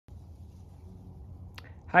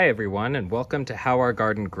Hi everyone, and welcome to How Our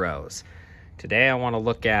Garden Grows. Today I want to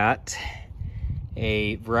look at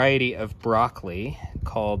a variety of broccoli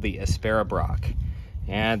called the Asparabroc.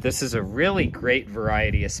 And this is a really great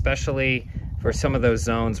variety, especially for some of those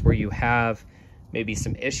zones where you have maybe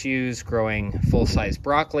some issues growing full-size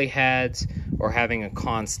broccoli heads, or having a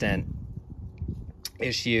constant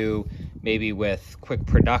issue maybe with quick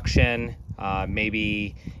production.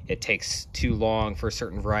 Maybe it takes too long for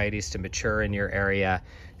certain varieties to mature in your area.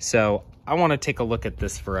 So I want to take a look at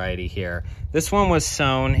this variety here. This one was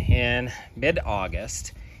sown in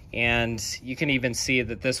mid-August, and you can even see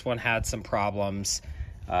that this one had some problems.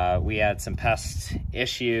 We had some pest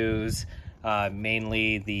issues,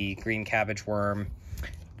 mainly the green cabbage worm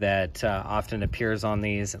that often appears on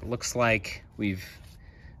these. It looks like we've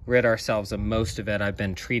rid ourselves of most of it. I've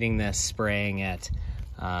been treating this, spraying it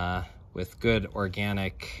with good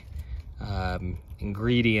organic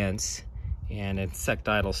ingredients and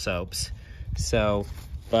insecticidal soaps.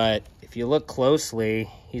 But if you look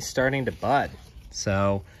closely, he's starting to bud.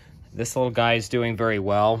 So this little guy is doing very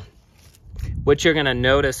well. What you're gonna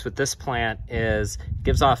notice with this plant is it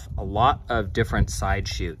gives off a lot of different side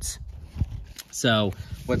shoots. So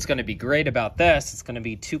what's gonna be great about this, it's gonna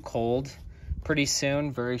be too cold pretty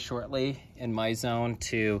soon, very shortly in my zone,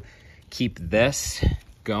 to keep this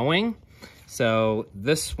going. So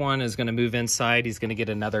this one is going to move inside. He's going to get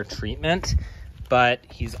another treatment, but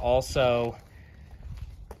he's also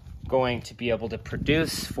going to be able to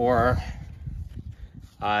produce for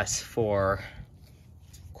us for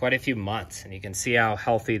quite a few months. And you can see how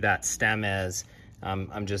healthy that stem is.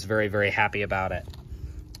 I'm just very, very happy about it,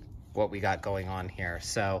 what we got going on here.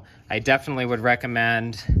 So I definitely would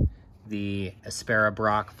recommend the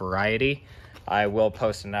Asparabroc variety. I will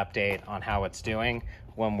post an update on how it's doing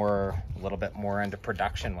when we're a little bit more into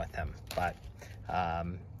production with him. But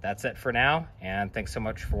that's it for now, and thanks so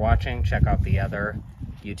much for watching. Check out the other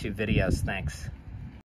YouTube videos. Thanks.